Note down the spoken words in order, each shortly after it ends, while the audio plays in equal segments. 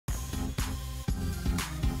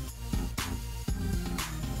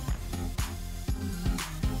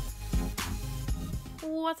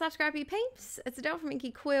What's up, Scrappy Peeps? It's Adele from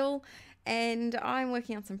Inkie Quill, and I'm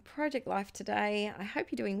working on some project life today. I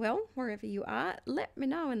hope you're doing well wherever you are. Let me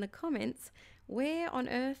know in the comments, where on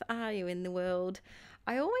earth are you in the world?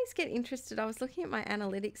 I always get interested. I was looking at my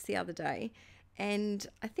analytics the other day, and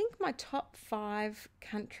I think my top 5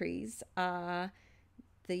 countries are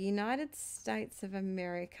the United States of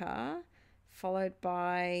America, followed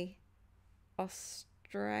by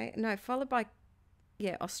Australia,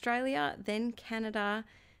 then Canada,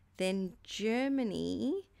 then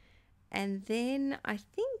Germany, and then I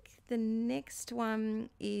think the next one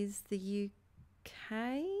is the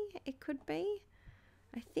UK, it could be,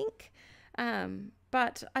 I think.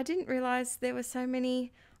 But I didn't realize there were so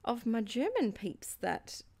many of my German peeps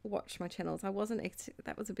that watch my channels. That was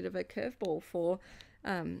a bit of a curveball for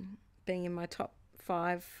being in my top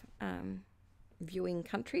 5 viewing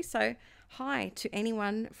countries. So hi to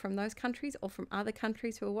anyone from those countries or from other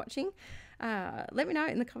countries who are watching. Let me know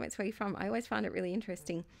in the comments where you're from. I always find it really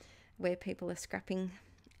interesting where people are scrapping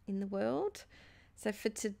in the world. So for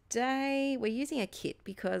today, we're using a kit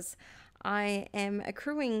because I am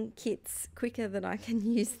accruing kits quicker than I can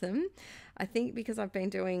use them. I think because I've been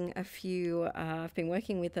doing a few, I've been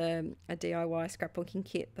working with a DIY scrapbooking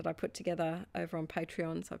kit that I put together over on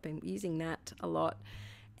Patreon, so I've been using that a lot.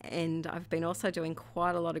 And I've been also doing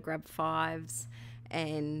quite a lot of grab 5s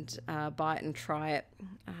and buy it and try it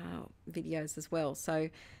videos as well. So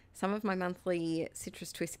some of my monthly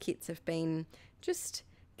citrus twist kits have been just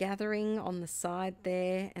gathering on the side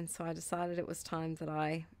there, and so I decided it was time that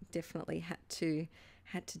I definitely had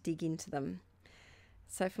to dig into them.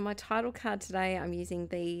 So for my title card today, I'm using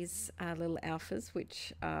these little alphas,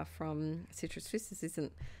 which are from Citrus Twist. This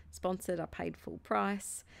isn't sponsored. I paid full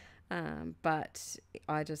price. But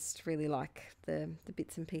I just really like the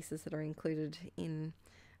bits and pieces that are included in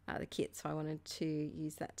the kit, so I wanted to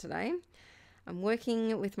use that today. I'm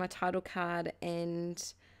working with my title card, and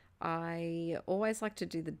I always like to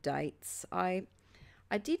do the dates. I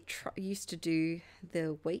used to do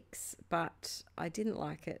the weeks, but I didn't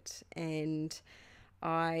like it, and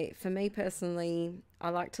for me personally, I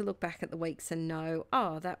like to look back at the weeks and know,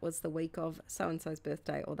 oh, that was the week of so-and-so's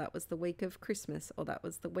birthday, or that was the week of Christmas, or that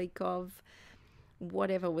was the week of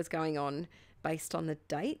whatever was going on, based on the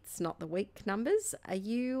dates, not the week numbers. Are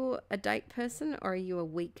you a date person or are you a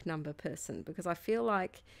week number person? Because I feel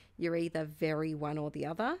like you're either very one or the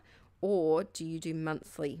other, or do you do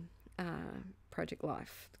monthly project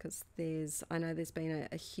life? Because I know there's been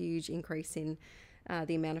a huge increase in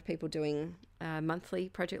the amount of people doing monthly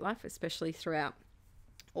project life, especially throughout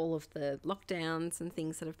all of the lockdowns and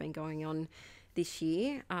things that have been going on this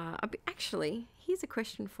year. Actually, here's a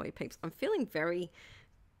question for you peeps. I'm feeling very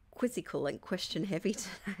quizzical and question heavy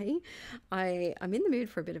today. I'm in the mood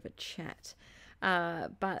for a bit of a chat.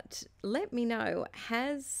 But let me know,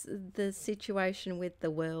 has the situation with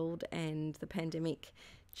the world and the pandemic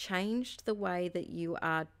changed the way that you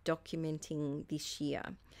are documenting this year?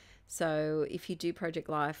 So if you do project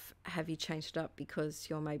life, have you changed it up because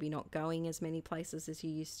you're maybe not going as many places as you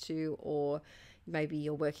used to, or maybe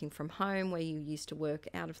you're working from home where you used to work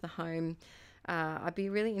out of the home? I'd be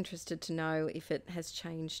really interested to know if it has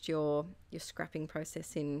changed your scrapping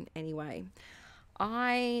process in any way.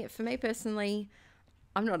 For me personally,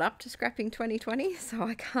 I'm not up to scrapping 2020, so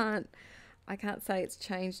I can't say it's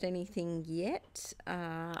changed anything yet.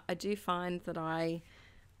 I do find that I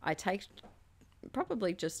take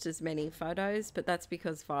probably just as many photos, but that's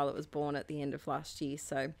because Violet was born at the end of last year,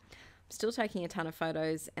 so I'm still taking a ton of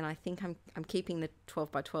photos, and I think I'm keeping the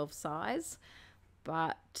 12 by 12 size,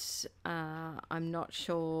 but I'm not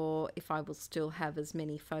sure if I will still have as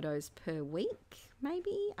many photos per week.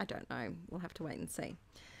 Maybe, I don't know, we'll have to wait and see.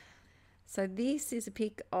 So this is a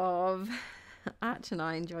pic of Arch and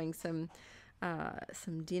I enjoying some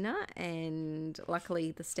dinner, and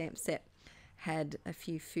luckily the stamp set had a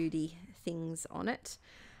few foodie things on it.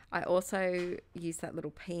 I also used that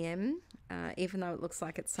little PM. Even though it looks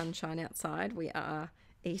like it's sunshine outside, we are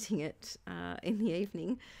eating it in the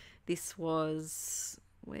evening. This was,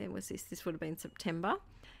 where was this? This would have been September,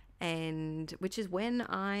 and which is when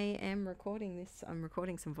I am recording this. I'm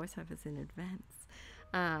recording some voiceovers in advance.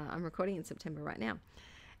 I'm recording in September right now.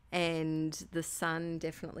 And the sun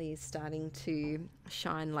definitely is starting to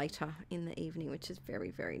shine later in the evening, which is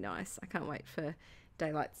very, very nice. I can't wait for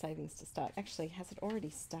daylight savings to start. Actually, has it already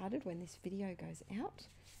started when this video goes out?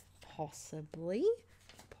 Possibly.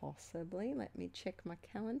 Let me check my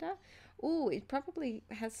calendar. Oh, it probably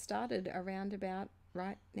has started around about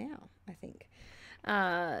right now, I think.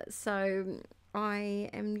 So I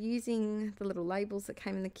am using the little labels that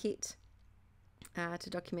came in the kit. to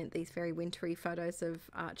document these very wintry photos of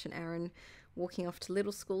Arch and Aaron walking off to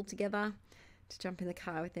little school together, to jump in the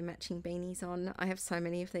car with their matching beanies on. I have so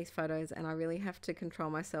many of these photos, and I really have to control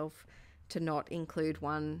myself to not include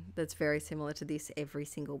one that's very similar to this every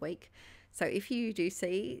single week. So if you do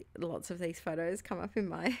see lots of these photos come up in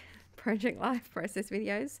my Project Life process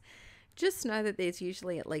videos, just know that there's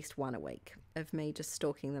usually at least one a week of me just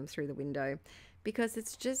stalking them through the window, because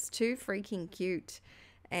it's just too freaking cute.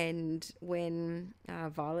 And when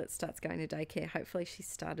Violet starts going to daycare, hopefully she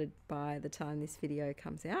started by the time this video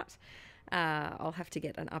comes out, I'll have to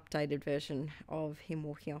get an updated version of him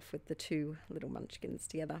walking off with the two little munchkins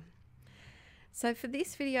together. So for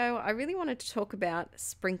this video, I really wanted to talk about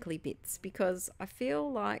sprinkly bits, because I feel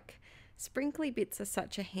like sprinkly bits are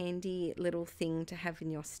such a handy little thing to have in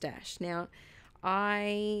your stash. Now,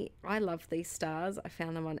 I love these stars. I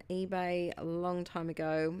found them on eBay a long time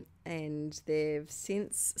ago, and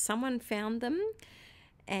someone found them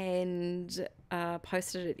and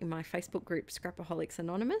posted it in my Facebook group, Scrapaholics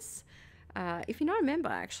Anonymous. If you're not a member,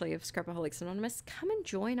 actually, of Scrapaholics Anonymous, come and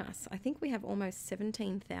join us. I think we have almost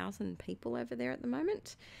 17,000 people over there at the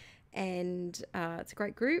moment. And it's a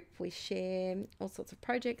great group. We share all sorts of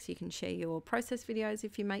projects. You can share your process videos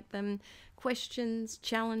if you make them, questions,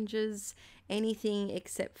 challenges, anything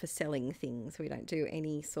except for selling things. We don't do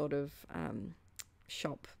any sort of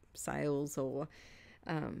shop sales or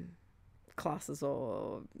classes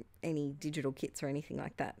or any digital kits or anything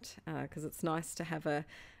like that, because it's nice to have a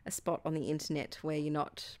spot on the internet where you're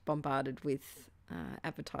not bombarded with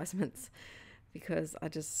advertisements, because I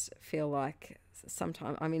just feel like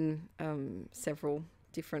sometimes I'm in several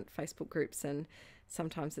different Facebook groups, and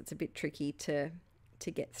sometimes it's a bit tricky to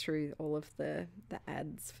get through all of the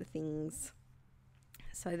ads for things.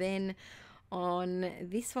 So then on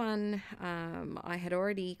this one, I had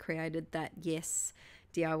already created that Yes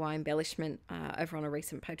DIY embellishment over on a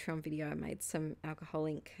recent Patreon video. I made some alcohol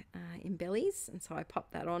ink embellies, and so I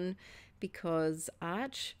popped that on because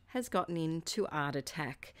Arch has gotten into Art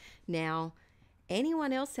Attack. Now,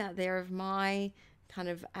 anyone else out there of my kind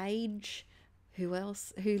of age who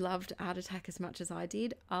loved Art Attack as much as I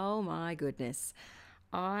did? Oh my goodness,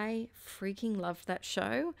 I freaking loved that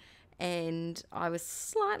show, and I was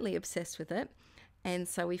slightly obsessed with it. And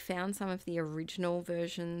so we found some of the original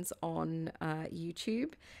versions on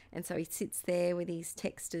YouTube. And so he sits there with his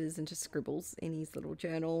texters and just scribbles in his little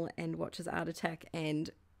journal and watches Art Attack.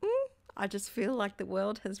 And I just feel like the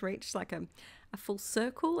world has reached like a full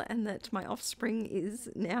circle, and that my offspring is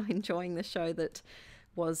now enjoying the show that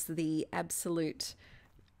was the absolute,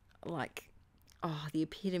 like, the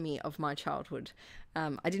epitome of my childhood.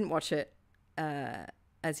 I didn't watch it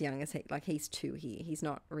as young as he's 2 here. He's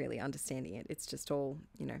not really understanding it. It's just all,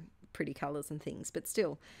 pretty colours and things. But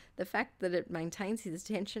still, the fact that it maintains his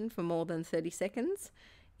attention for more than 30 seconds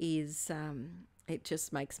is, it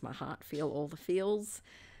just makes my heart feel all the feels.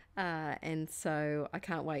 And so I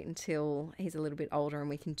can't wait until he's a little bit older and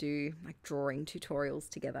we can do like drawing tutorials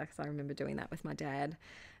together, because I remember doing that with my dad.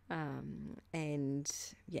 And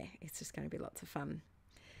yeah, it's just going to be lots of fun.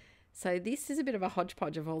 So this is a bit of a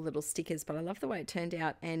hodgepodge of all little stickers, but I love the way it turned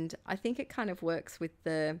out. And I think it kind of works with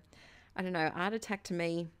Art Attack to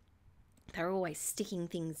me, they're always sticking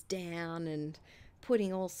things down and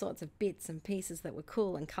putting all sorts of bits and pieces that were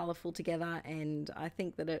cool and colourful together, and I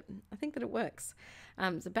think that it works.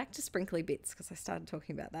 So back to sprinkly bits, because I started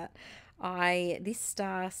talking about that. This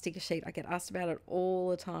star sticker sheet, I get asked about it all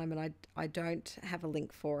the time, and I don't have a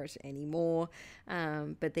link for it anymore,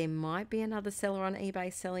 but there might be another seller on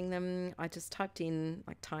eBay selling them. I just typed in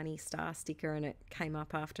like tiny star sticker and it came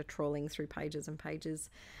up after trawling through pages and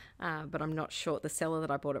pages, but I'm not sure. The seller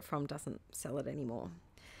that I bought it from doesn't sell it anymore.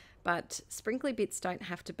 But sprinkly bits don't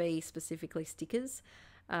have to be specifically stickers.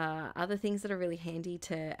 Other things that are really handy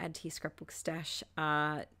to add to your scrapbook stash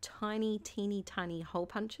are teeny tiny hole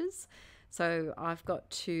punches. So I've got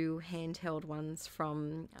 2 handheld ones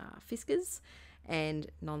from Fiskars and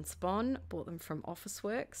Non-Spon. Bought them from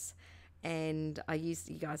Officeworks, and you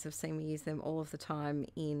guys have seen me use them all of the time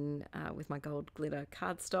with my gold glitter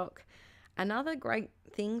cardstock. Another great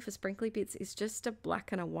thing for sprinkly bits is just a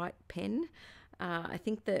black and a white pen. I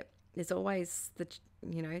think that there's always the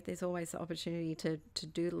opportunity to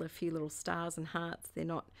doodle a few little stars and hearts. They're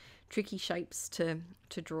not tricky shapes to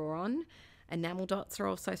draw on. Enamel dots are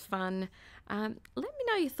also fun. Let me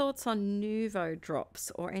know your thoughts on Nuvo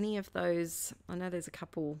drops or any of those. I know there's a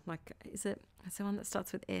couple, like, is there one that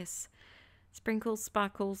starts with S? Sprinkles,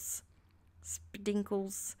 sparkles,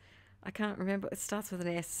 spinkles. I can't remember. It starts with an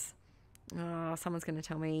S. Oh, someone's going to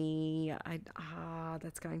tell me.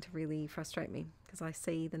 That's going to really frustrate me, because I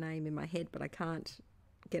see the name in my head, but I can't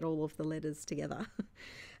get all of the letters together.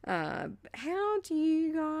 How do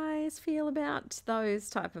you guys feel about those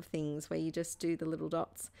type of things where you just do the little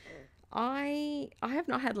dots? I have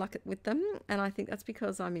not had luck with them, and I think that's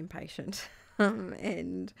because I'm impatient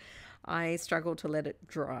and I struggle to let it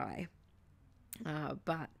dry.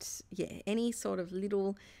 But yeah, any sort of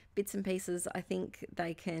little bits and pieces, I think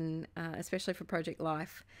they can, especially for Project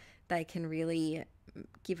Life, they can really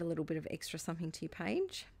give a little bit of extra something to your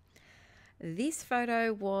page. This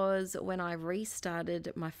photo was when I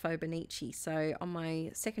restarted my Fauxbonichi. So on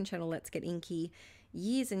my second channel, Let's Get Inky,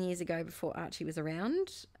 years and years ago, before Archie was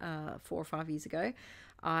around, 4 or 5 years ago,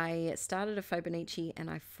 I started a Fauxbonichi and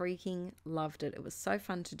I freaking loved it. It was so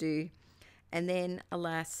fun to do. And then,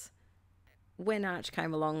 alas, when Arch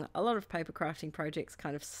came along, a lot of paper crafting projects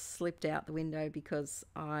kind of slipped out the window because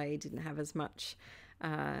I didn't have as much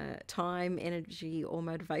time, energy, or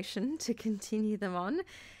motivation to continue them on.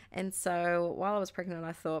 And so while I was pregnant,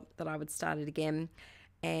 I thought that I would start it again.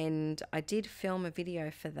 And I did film a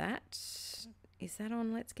video for that. Is that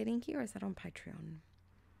on Let's Get Inky or is that on Patreon?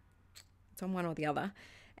 It's on one or the other.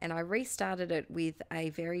 And I restarted it with a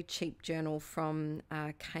very cheap journal from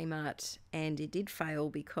Kmart, and it did fail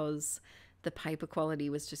because the paper quality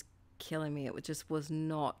was just killing me. It just was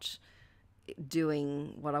not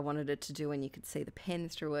doing what I wanted it to do, and you could see the pen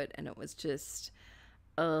through it, and it was just,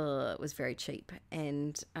 it was very cheap.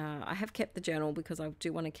 And I have kept the journal because I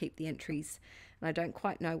do want to keep the entries, and I don't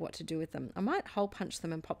quite know what to do with them. I might hole punch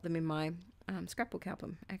them and pop them in my scrapbook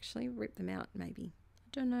album, actually rip them out maybe. I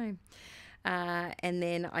don't know. And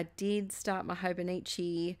then I did start my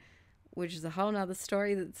Hubby, which is a whole nother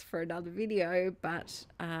story that's for another video, but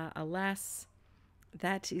alas,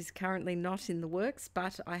 that is currently not in the works,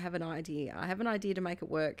 but I have an idea. I have an idea to make it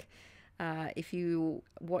work. If you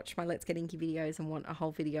watch my Let's Get Inky videos and want a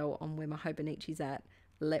whole video on where my Hobonichi's at,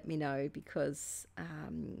 let me know, because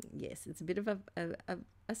yes, it's a bit of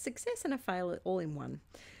a success and a fail all in one.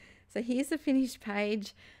 So here's the finished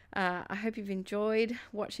page. I hope you've enjoyed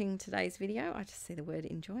watching today's video. I just see the word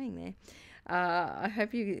enjoying there. I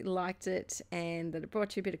hope you liked it and that it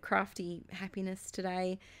brought you a bit of crafty happiness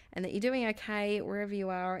today, and that you're doing okay wherever you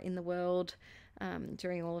are in the world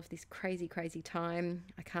during all of this crazy time.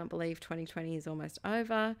 I can't believe 2020 is almost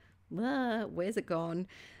over. Where's it gone?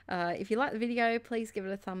 If you like the video, please give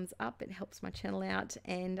it a thumbs up. It helps my channel out,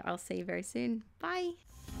 and I'll see you very soon. Bye.